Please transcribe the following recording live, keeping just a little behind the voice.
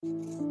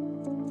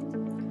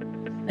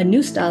A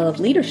new style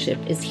of leadership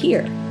is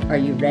here. Are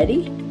you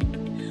ready?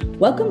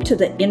 Welcome to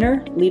the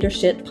Inner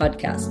Leadership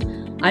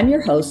Podcast. I'm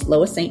your host,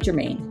 Lois St.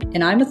 Germain,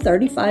 and I'm a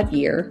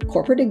 35-year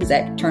corporate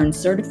exec turned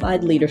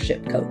certified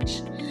leadership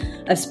coach.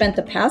 I've spent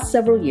the past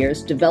several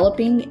years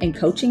developing and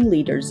coaching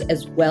leaders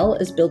as well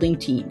as building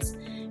teams.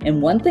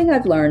 And one thing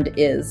I've learned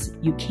is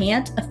you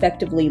can't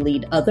effectively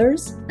lead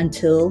others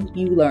until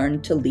you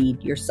learn to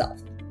lead yourself.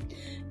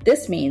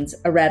 This means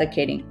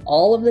eradicating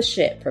all of the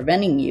shit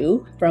preventing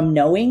you from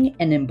knowing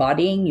and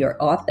embodying your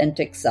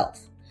authentic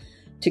self.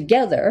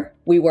 Together,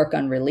 we work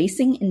on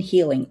releasing and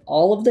healing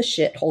all of the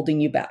shit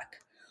holding you back,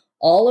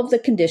 all of the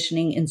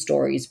conditioning and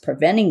stories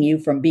preventing you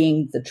from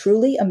being the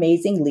truly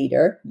amazing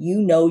leader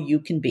you know you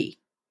can be.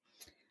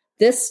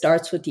 This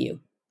starts with you.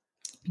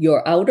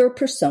 Your outer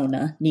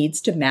persona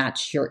needs to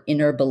match your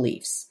inner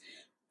beliefs.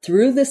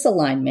 Through this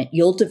alignment,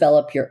 you'll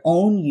develop your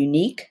own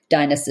unique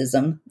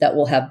dynamism that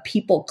will have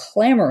people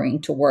clamoring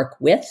to work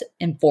with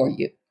and for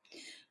you.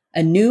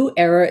 A new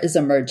era is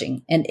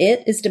emerging, and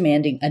it is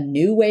demanding a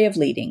new way of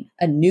leading,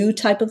 a new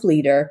type of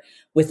leader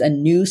with a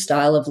new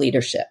style of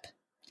leadership.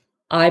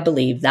 I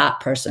believe that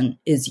person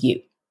is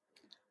you.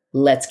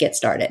 Let's get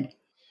started.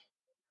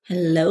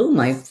 Hello,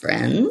 my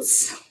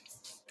friends.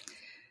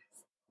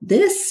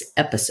 This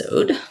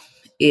episode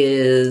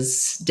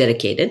is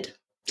dedicated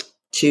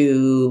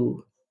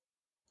to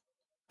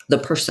the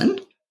person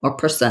or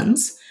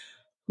persons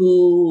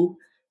who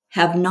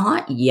have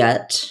not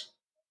yet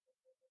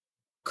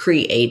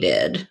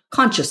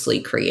consciously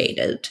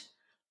created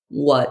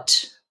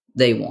what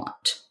they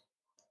want.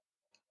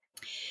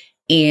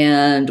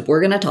 And we're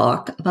going to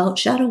talk about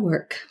shadow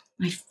work,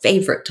 my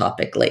favorite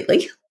topic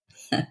lately.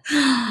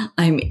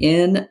 I'm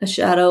in a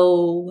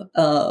shadow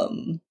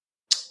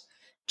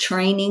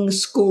training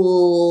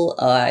school.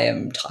 I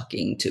am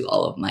talking to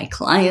all of my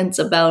clients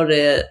about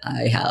it.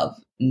 I have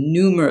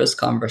numerous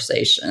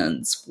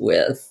conversations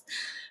with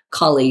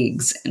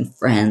colleagues and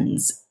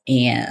friends.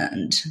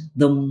 And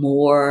the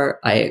more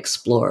I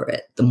explore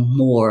it, the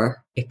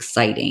more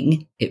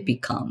exciting it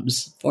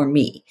becomes for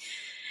me.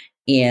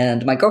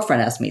 And my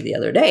girlfriend asked me the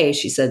other day,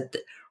 she said,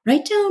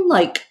 write down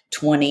like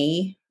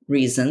 20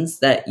 reasons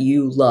that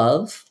you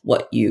love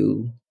what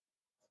you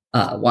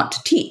want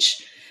to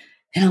teach.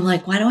 And I'm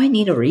like, why do I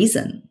need a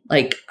reason?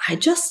 Like, I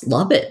just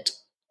love it.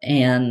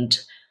 And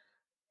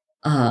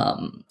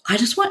I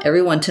just want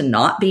everyone to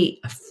not be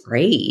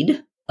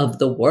afraid of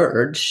the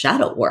word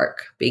shadow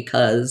work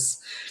because,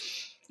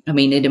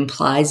 it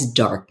implies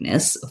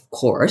darkness, of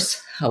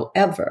course.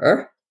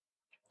 However,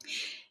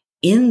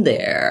 in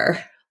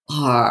there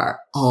are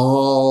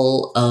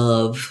all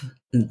of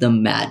the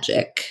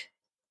magic,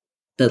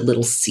 the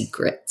little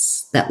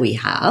secrets that we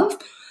have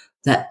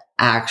that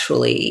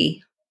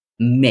actually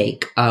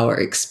make our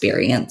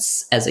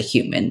experience as a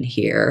human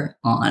here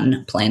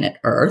on planet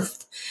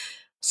Earth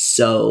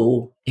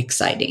so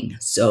exciting,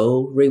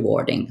 so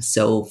rewarding,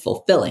 so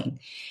fulfilling.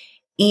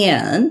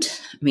 And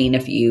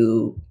if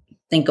you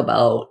think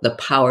about the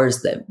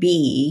powers that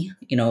be,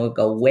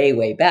 go way,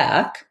 way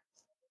back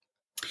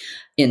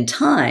in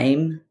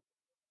time,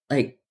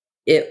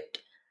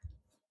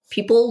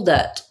 people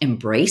that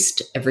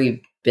embraced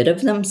every bit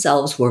of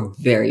themselves were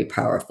very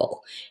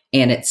powerful,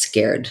 and it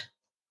scared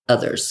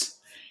others.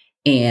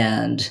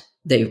 And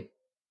they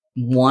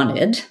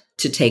wanted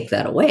to take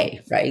that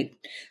away, right?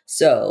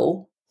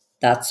 So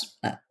that's,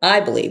 I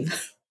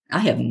believe, I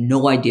have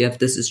no idea if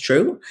this is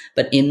true,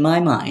 but in my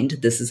mind,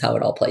 this is how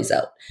it all plays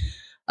out.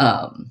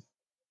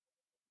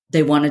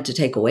 They wanted to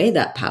take away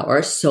that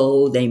power,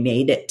 so they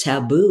made it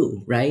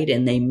taboo, right?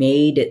 And they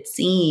made it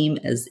seem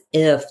as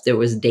if there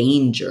was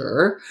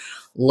danger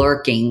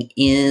lurking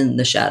in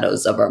the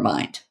shadows of our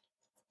mind.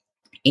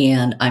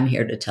 And I'm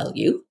here to tell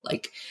you,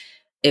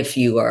 if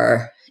you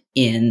are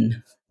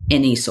in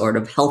any sort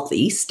of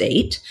healthy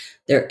state,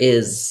 there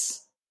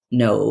is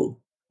no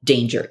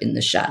danger in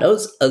the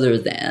shadows other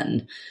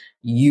than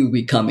you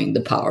becoming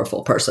the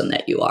powerful person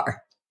that you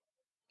are.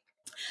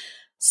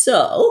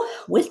 So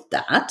with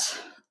that,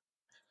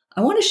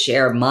 I want to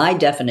share my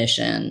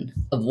definition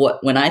of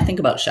when I think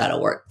about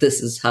shadow work,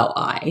 this is how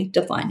I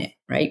define it,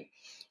 right?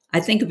 I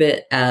think of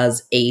it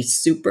as a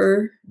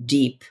super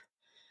deep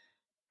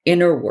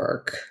inner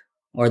work,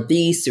 or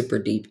the super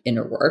deep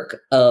inner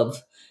work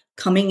of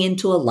coming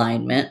into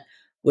alignment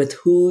with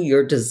who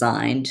you're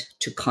designed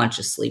to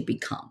consciously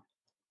become.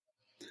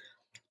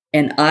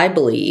 And I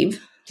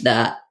believe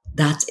that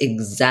that's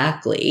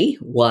exactly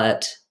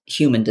what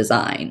human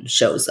design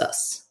shows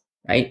us,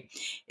 right?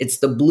 It's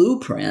the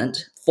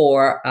blueprint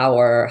for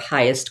our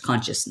highest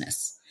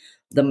consciousness,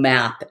 the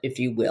map, if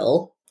you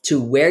will,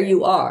 to where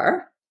you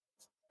are,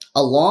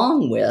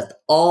 along with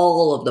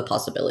all of the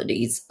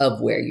possibilities of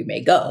where you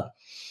may go.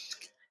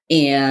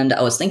 And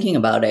I was thinking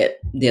about it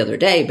the other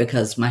day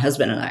because my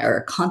husband and I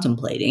are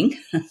contemplating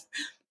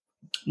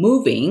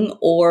moving,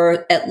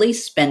 or at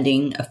least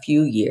spending a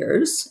few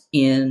years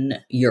in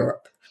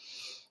Europe.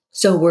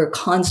 So we're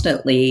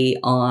constantly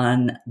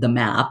on the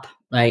map,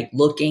 right?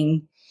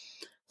 Looking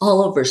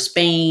all over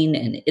Spain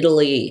and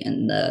Italy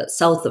and the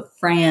south of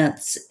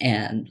France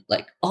and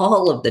like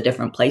all of the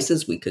different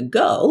places we could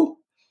go.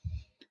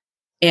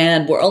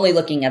 And we're only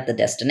looking at the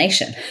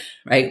destination,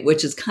 right?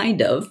 Which is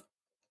kind of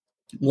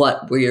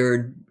what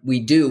we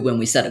do when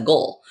we set a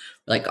goal.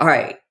 We're like, all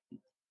right,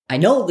 I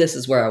know this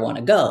is where I want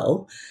to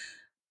go,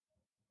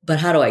 but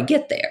how do I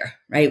get there,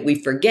 right? We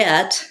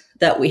forget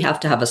that we have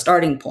to have a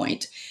starting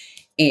point.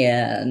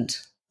 And,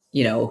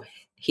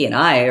 he and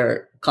I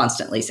are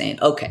constantly saying,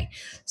 okay,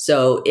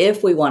 so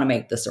if we want to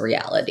make this a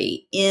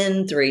reality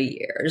in 3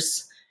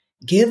 years,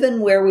 given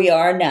where we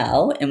are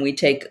now, and we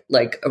take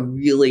like a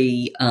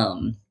really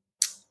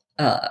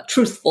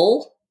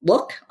truthful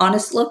look,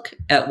 honest look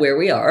at where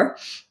we are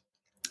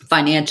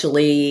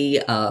financially,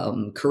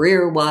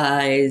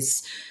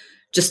 career-wise,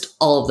 just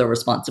all of the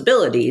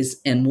responsibilities,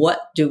 and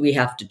what do we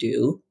have to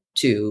do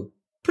to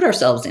put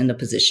ourselves in the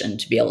position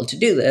to be able to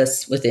do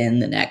this within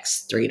the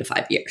next 3 to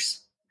 5 years.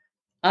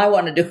 I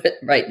want to do it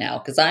right now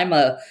because I'm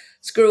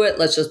screw it,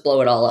 let's just blow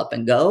it all up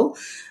and go.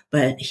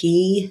 But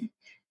he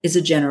is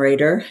a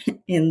generator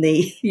in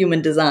the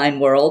human design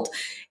world,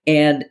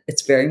 and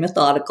it's very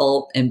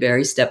methodical and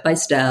very step by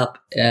step.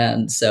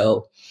 And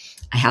so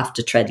I have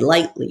to tread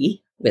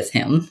lightly with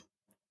him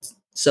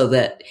so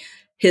that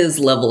his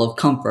level of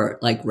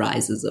comfort like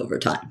rises over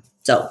time.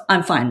 So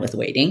I'm fine with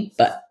waiting,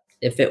 but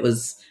if it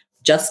was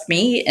just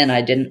me and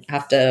I didn't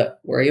have to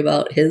worry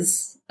about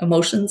his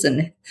emotions,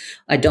 and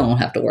I don't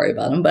have to worry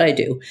about them, but I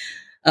do,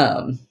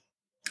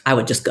 I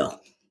would just go.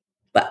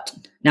 But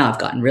now I've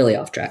gotten really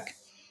off track.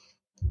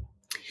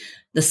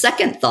 The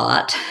second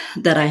thought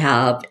that I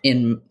have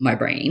in my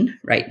brain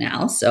right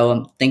now, so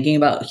I'm thinking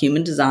about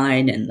human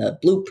design and the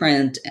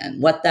blueprint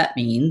and what that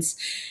means.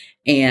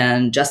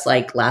 And just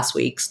like last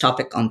week's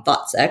topic on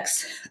thought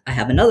sex, I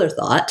have another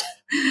thought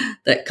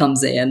that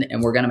comes in,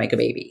 and we're going to make a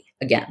baby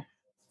again.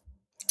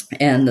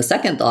 And the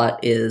second thought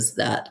is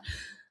that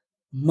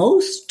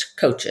most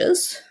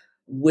coaches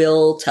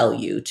will tell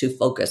you to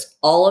focus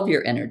all of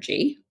your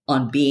energy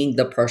on being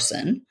the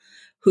person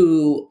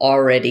who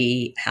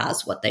already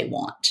has what they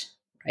want,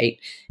 right?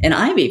 And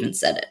I've even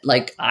said it,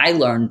 like I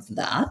learned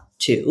that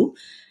too.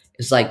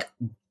 It's like,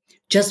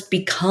 just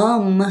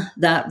become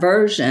that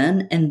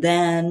version. And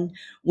then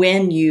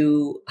when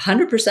you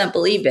 100%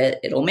 believe it,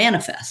 it'll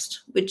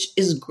manifest, which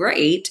is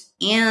great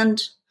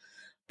and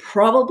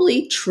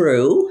probably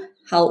true.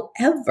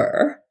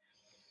 However,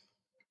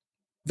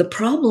 the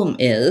problem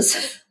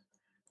is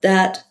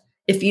that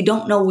if you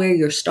don't know where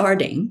you're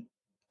starting,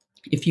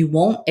 if you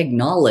won't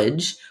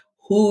acknowledge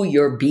who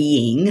you're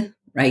being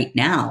right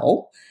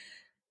now,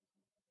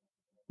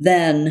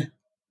 then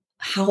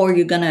how are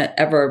you going to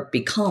ever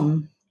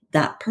become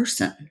that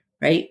person,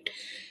 right?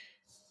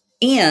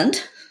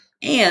 And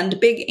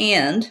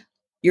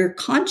your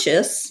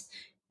conscious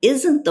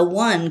isn't the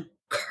one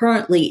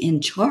currently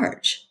in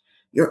charge.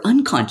 Your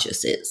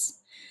unconscious is.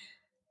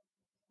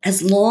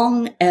 As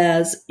long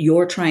as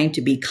you're trying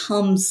to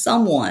become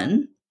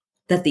someone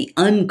that the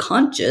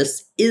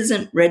unconscious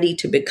isn't ready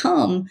to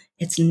become,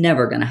 it's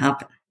never going to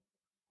happen.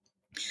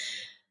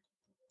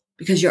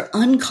 Because your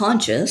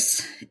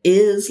unconscious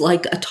is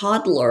like a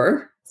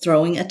toddler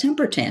throwing a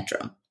temper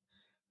tantrum.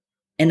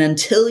 And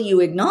until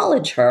you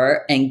acknowledge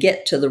her and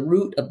get to the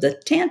root of the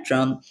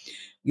tantrum,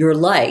 your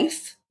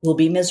life will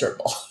be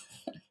miserable.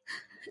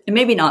 And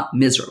maybe not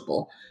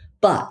miserable,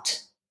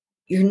 but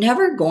you're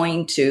never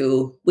going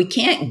to, we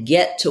can't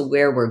get to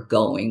where we're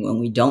going when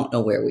we don't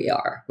know where we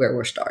are, where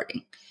we're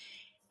starting.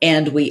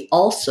 And we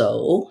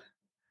also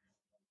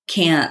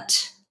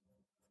can't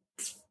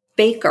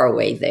fake our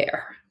way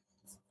there.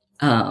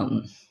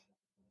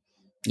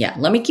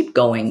 Let me keep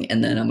going,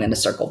 and then I'm going to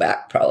circle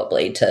back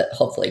probably to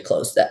hopefully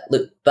close that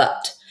loop.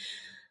 But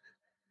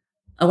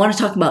I want to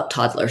talk about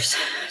toddlers,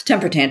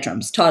 temper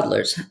tantrums,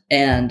 toddlers.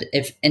 And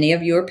if any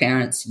of you are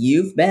parents,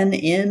 you've been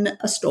in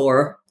a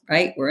store,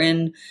 right? We're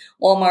in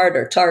Walmart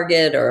or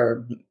Target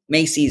or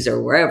Macy's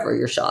or wherever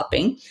you're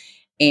shopping,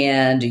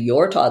 and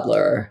your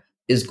toddler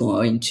is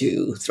going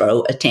to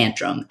throw a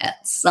tantrum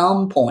at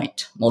some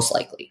point, most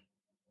likely.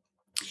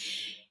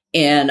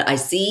 And I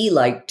see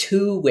like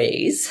two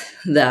ways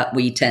that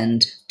we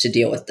tend to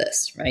deal with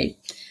this, right?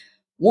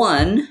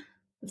 One,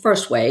 the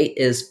first way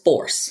is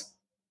force,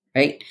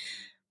 right?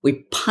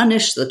 We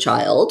punish the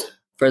child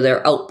for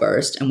their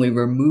outburst and we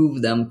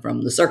remove them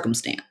from the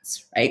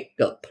circumstance, right?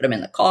 Go put them in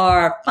the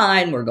car.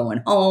 Fine, we're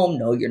going home.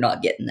 No, you're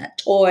not getting that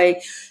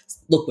toy.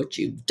 Look what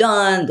you've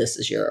done. This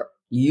is your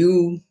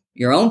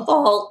own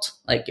fault.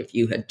 Like if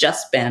you had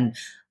just been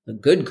a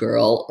good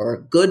girl or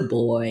a good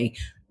boy,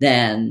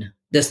 then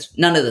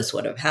none of this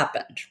would have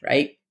happened,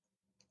 right?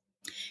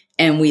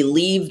 And we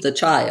leave the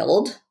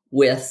child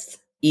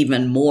with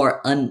even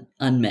more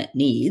unmet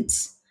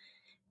needs.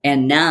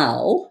 And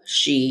now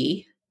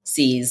she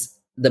sees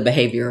the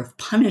behavior of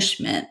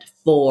punishment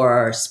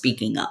for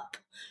speaking up,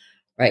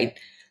 right?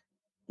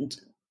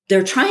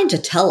 They're trying to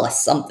tell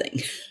us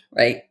something,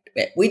 right?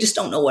 We just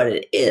don't know what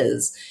it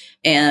is.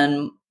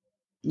 And,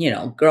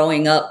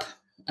 growing up,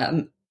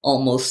 I'm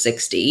almost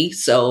 60.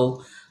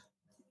 So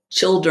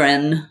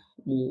children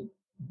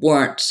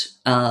weren't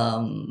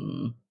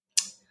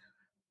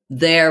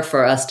there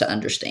for us to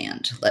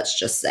understand, let's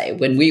just say,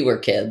 when we were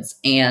kids,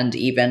 and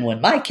even when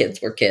my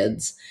kids were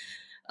kids,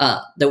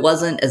 there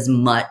wasn't as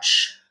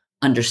much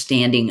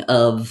understanding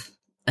of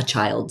a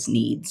child's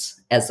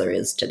needs as there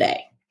is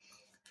today.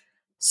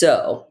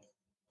 So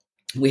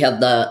we have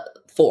the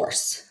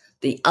force.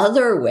 The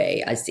other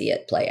way I see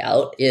it play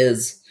out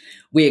is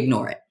we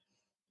ignore it,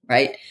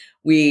 right?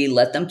 We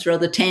let them throw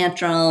the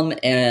tantrum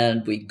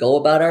and we go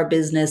about our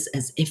business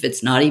as if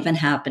it's not even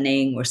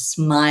happening. We're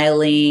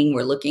smiling.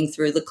 We're looking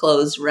through the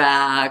clothes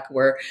rack.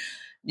 We're,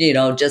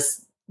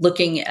 just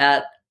looking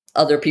at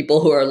other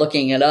people who are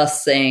looking at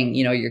us saying,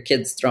 your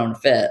kid's thrown a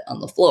fit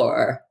on the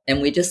floor.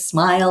 And we just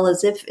smile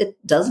as if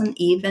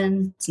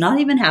it's not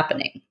even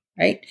happening,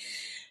 right?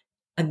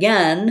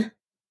 Again,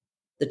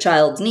 the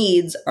child's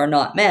needs are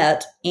not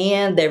met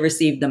and they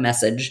receive the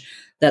message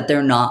that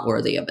they're not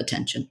worthy of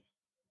attention.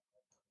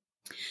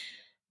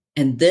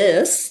 And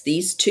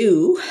these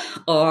two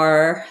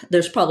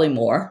there's probably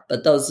more,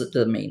 but those are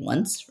the main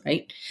ones,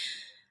 right?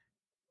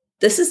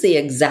 This is the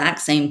exact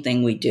same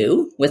thing we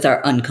do with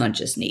our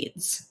unconscious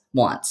needs,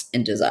 wants,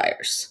 and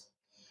desires.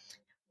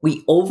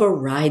 We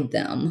override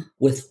them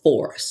with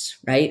force,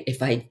 right?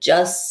 If I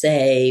just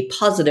say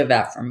positive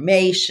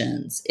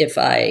affirmations, if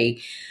I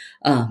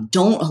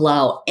don't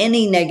allow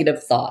any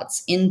negative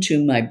thoughts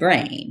into my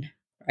brain,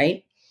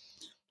 right?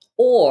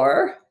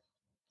 Or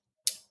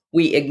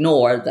we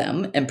ignore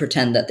them and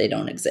pretend that they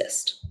don't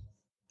exist.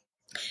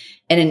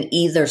 And in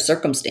either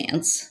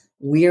circumstance,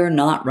 we're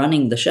not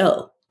running the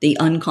show. The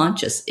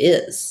unconscious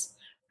is,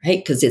 right?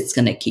 Because it's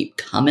going to keep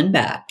coming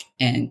back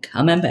and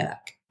coming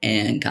back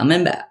and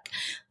coming back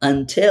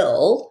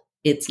until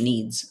its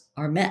needs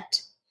are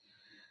met.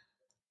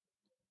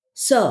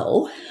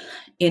 So,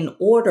 in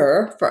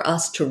order for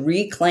us to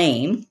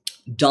reclaim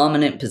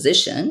dominant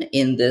position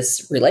in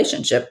this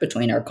relationship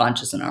between our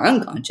conscious and our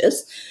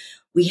unconscious,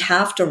 we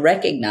have to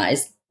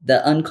recognize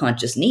the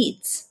unconscious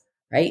needs,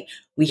 right?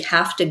 We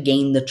have to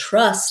gain the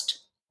trust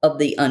of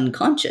the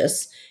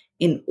unconscious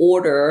in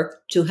order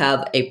to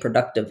have a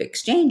productive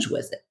exchange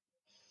with it.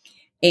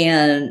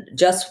 And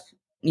just,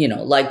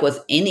 like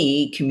with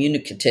any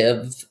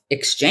communicative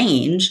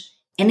exchange,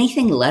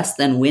 anything less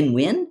than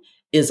win-win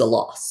is a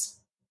loss,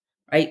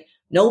 right?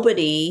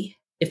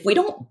 If we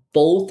don't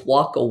both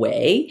walk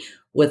away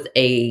with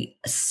a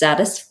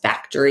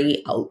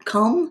satisfactory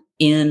outcome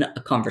in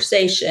a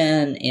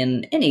conversation,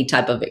 in any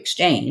type of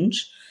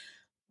exchange,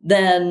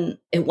 then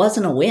it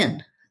wasn't a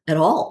win at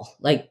all.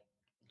 Like,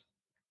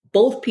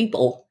 both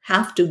people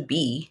have to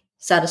be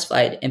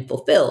satisfied and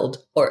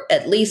fulfilled, or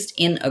at least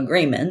in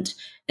agreement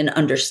and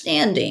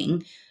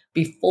understanding,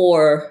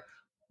 before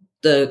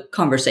the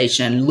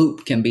conversation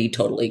loop can be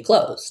totally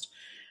closed,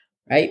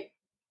 right?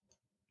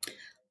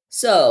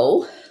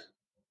 So,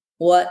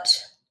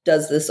 what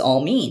does this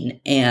all mean,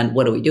 and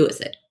what do we do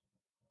with it?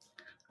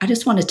 I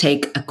just want to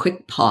take a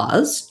quick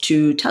pause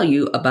to tell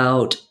you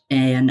about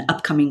an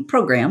upcoming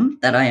program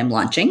that I am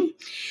launching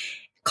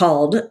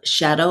called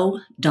Shadow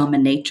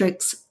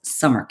Dominatrix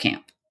Summer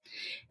Camp.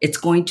 It's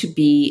going to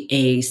be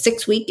a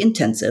 6-week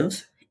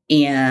intensive,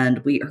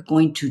 and we are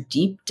going to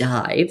deep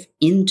dive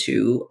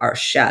into our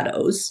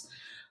shadows,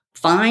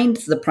 find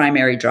the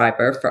primary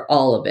driver for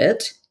all of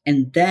it,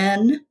 and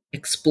then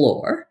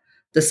explore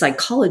the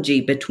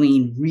psychology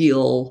between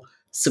real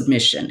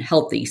submission,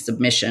 healthy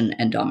submission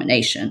and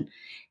domination,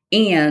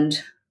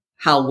 and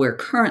how we're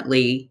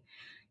currently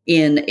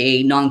in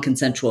a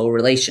non-consensual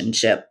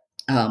relationship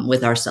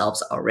with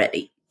ourselves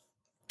already.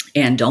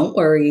 And don't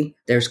worry,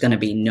 there's going to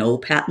be no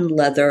patent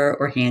leather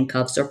or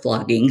handcuffs or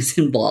floggings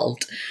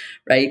involved,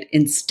 right?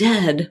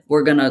 Instead,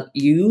 we're going to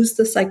use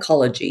the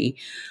psychology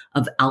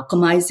of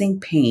alchemizing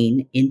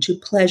pain into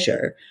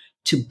pleasure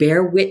to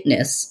bear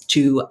witness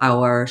to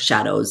our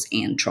shadows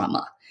and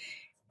trauma.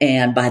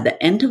 And by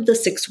the end of the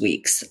 6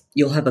 weeks,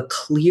 you'll have a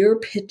clear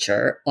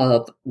picture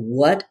of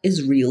what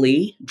is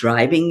really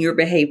driving your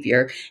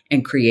behavior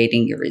and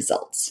creating your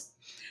results.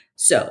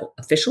 So,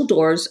 official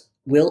doors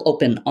will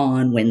open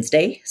on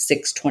Wednesday,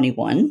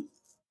 6/21,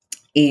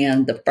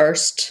 and the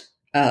first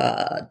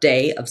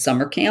day of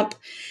summer camp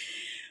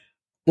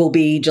will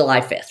be July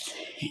 5th.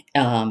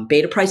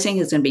 Beta pricing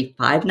is going to be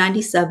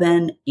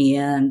 $597,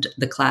 and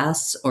the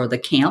class, or the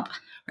camp,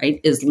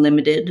 right, is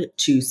limited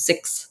to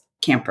 6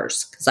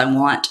 campers, because I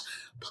want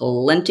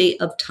plenty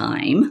of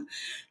time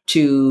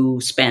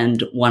to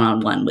spend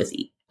one-on-one with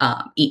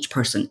each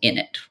person in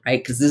it,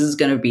 right? Because this is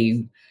going to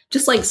be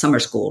just like summer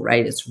school,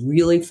 right? It's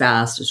really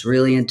fast, it's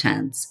really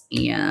intense,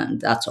 and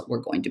that's what we're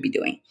going to be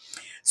doing.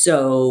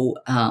 So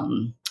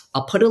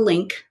I'll put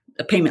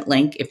a payment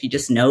link. If you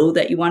just know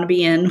that you want to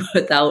be in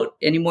without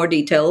any more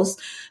details,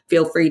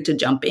 feel free to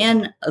jump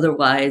in.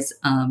 Otherwise,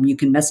 you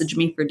can message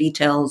me for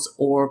details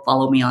or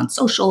follow me on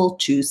social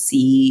to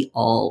see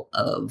all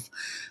of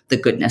the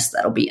goodness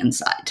that'll be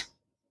inside.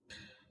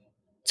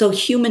 So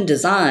human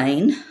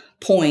design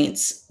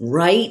points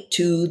right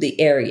to the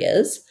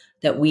areas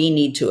that we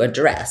need to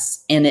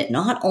address. And it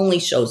not only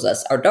shows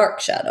us our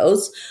dark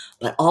shadows,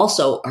 but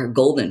also our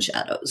golden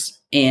shadows.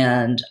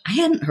 And I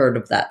hadn't heard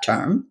of that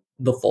term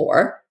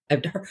before.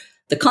 I've heard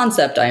the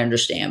concept, I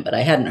understand, but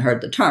I hadn't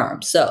heard the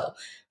term. So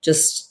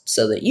just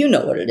so that you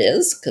know what it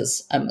is,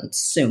 because I'm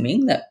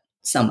assuming that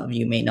some of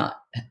you may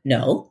not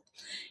know,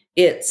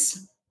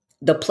 it's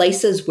the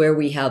places where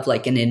we have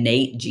like an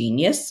innate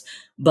genius,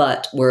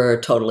 but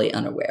we're totally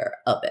unaware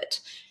of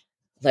it.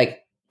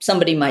 Like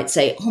somebody might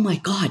say, oh my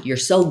God, you're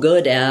so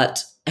good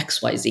at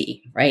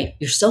XYZ, right?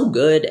 You're so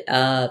good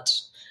at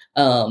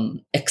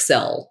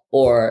Excel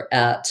or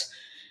at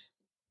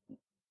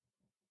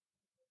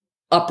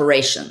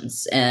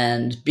operations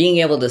and being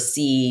able to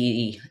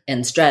see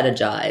and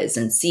strategize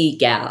and see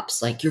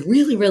gaps. Like you're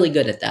really, really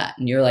good at that.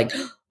 And you're like,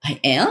 I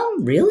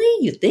am?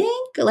 Really? You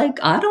think? Like,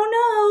 I don't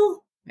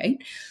know, right?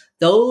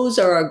 Those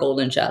are our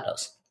golden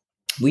shadows.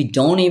 We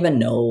don't even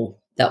know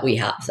that we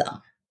have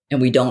them. And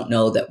we don't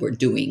know that we're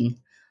doing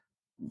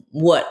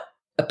what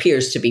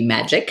appears to be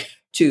magic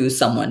to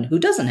someone who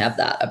doesn't have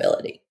that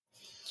ability.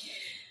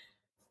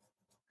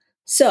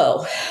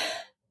 So,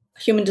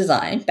 human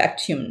design, back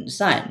to human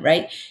design,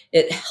 right?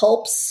 It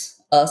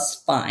helps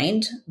us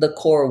find the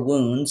core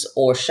wounds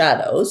or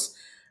shadows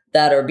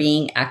that are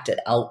being acted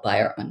out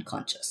by our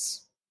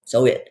unconscious.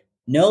 So it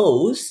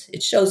knows,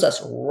 it shows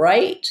us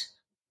right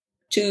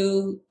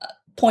to,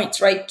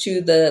 points right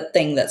to the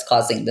thing that's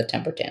causing the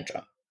temper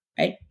tantrum,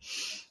 right?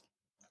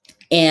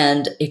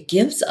 And it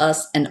gives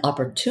us an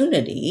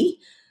opportunity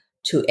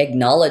to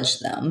acknowledge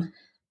them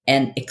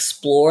and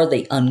explore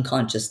the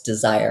unconscious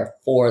desire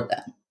for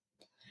them.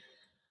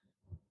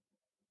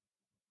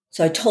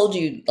 So I told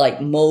you,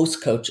 like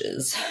most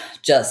coaches,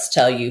 just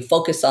tell you,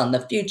 focus on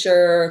the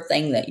future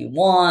thing that you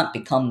want,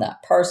 become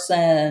that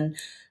person.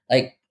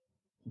 Like,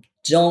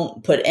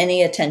 don't put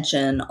any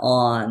attention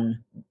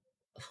on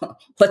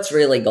what's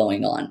really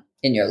going on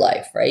in your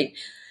life, right?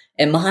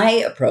 And my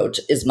approach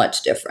is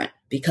much different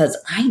because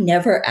I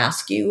never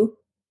ask you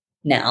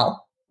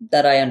now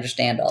that I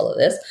understand all of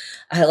this,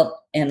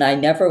 and I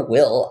never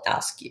will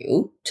ask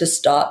you to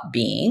stop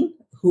being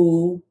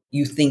who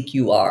you think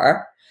you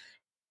are.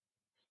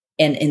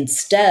 And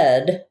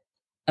instead,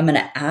 I'm going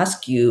to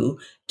ask you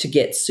to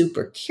get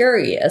super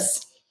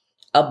curious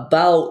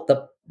about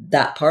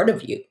that part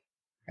of you,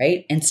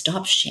 right? And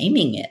stop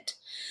shaming it.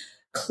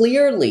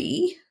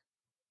 Clearly,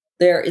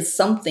 there is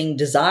something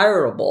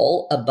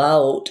desirable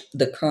about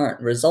the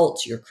current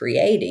results you're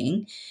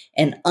creating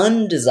and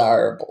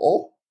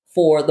undesirable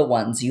for the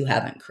ones you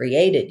haven't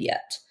created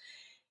yet.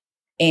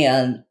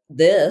 And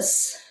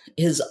this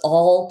is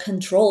all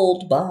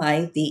controlled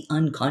by the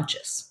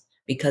unconscious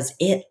because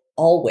it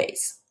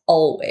always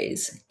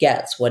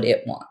gets what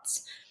it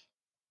wants,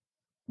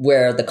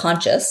 where the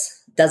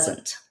conscious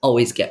doesn't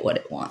always get what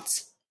it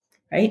wants,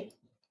 right?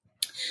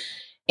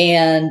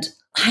 And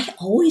I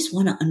always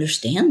want to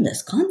understand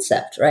this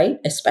concept, right?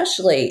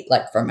 Especially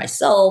like for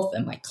myself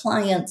and my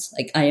clients.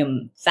 Like I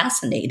am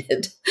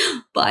fascinated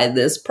by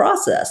this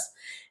process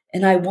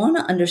and I want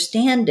to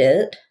understand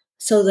it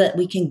so that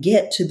we can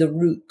get to the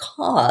root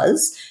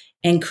cause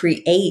and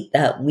create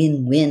that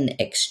win-win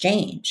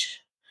exchange.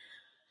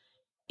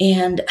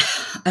 And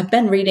I've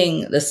been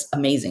reading this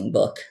amazing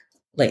book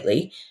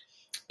lately,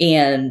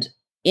 and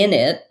in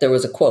it, there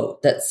was a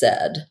quote that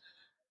said,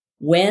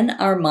 when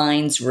our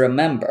minds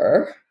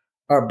remember,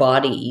 our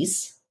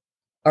bodies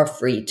are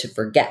free to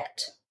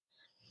forget.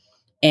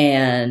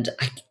 And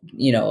I,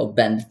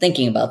 been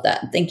thinking about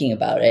that and thinking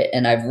about it,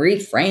 and I've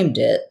reframed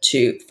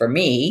it for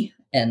me,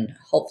 and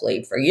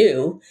hopefully for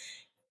you,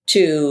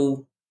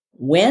 to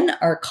when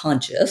our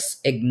conscious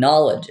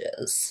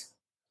acknowledges,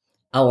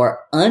 our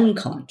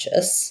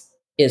unconscious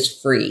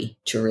is free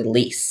to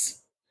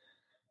release,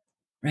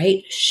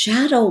 right?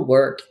 Shadow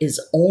work is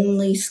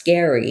only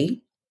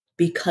scary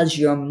because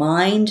your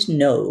mind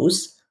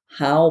knows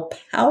how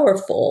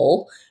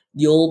powerful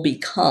you'll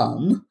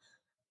become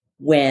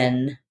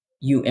when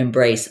you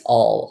embrace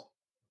all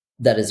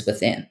that is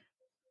within.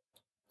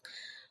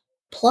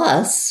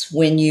 Plus,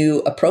 when you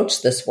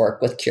approach this work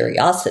with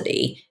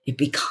curiosity, it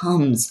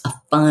becomes a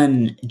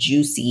fun,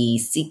 juicy,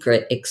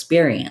 secret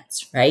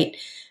experience, right?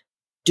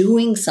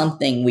 Doing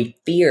something we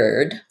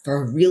feared for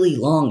a really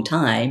long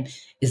time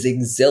is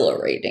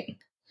exhilarating.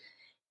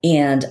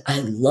 And I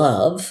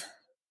love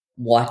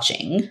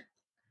watching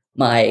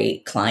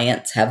my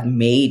clients have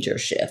major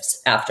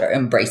shifts after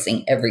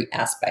embracing every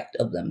aspect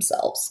of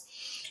themselves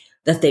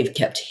that they've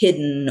kept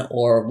hidden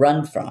or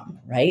run from,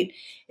 right?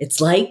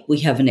 It's like we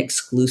have an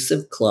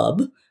exclusive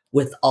club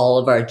with all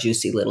of our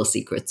juicy little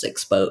secrets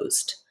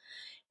exposed.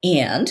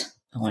 And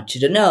I want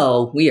you to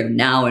know we are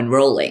now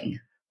enrolling.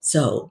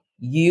 So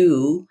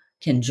you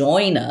can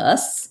join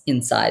us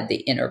inside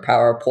the Inner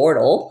Power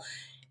Portal,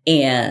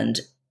 and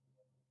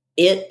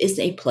it is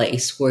a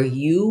place where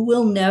you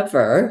will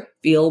never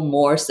feel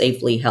more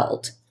safely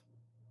held.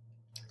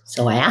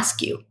 So I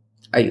ask you,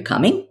 are you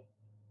coming?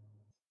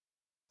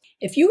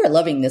 If you are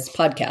loving this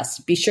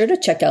podcast, be sure to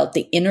check out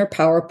the Inner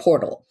Power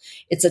Portal.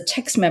 It's a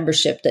text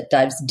membership that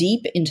dives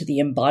deep into the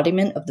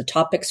embodiment of the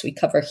topics we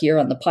cover here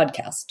on the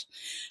podcast.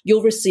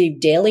 You'll receive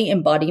daily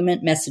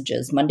embodiment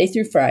messages Monday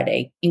through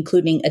Friday,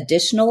 including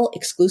additional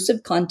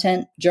exclusive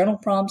content, journal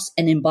prompts,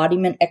 and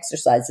embodiment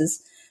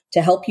exercises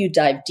to help you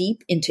dive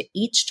deep into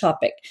each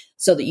topic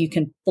so that you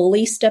can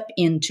fully step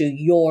into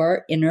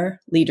your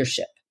inner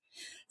leadership.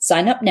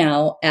 Sign up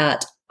now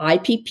at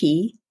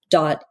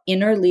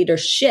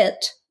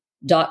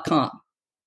ipp.innerleadership.com.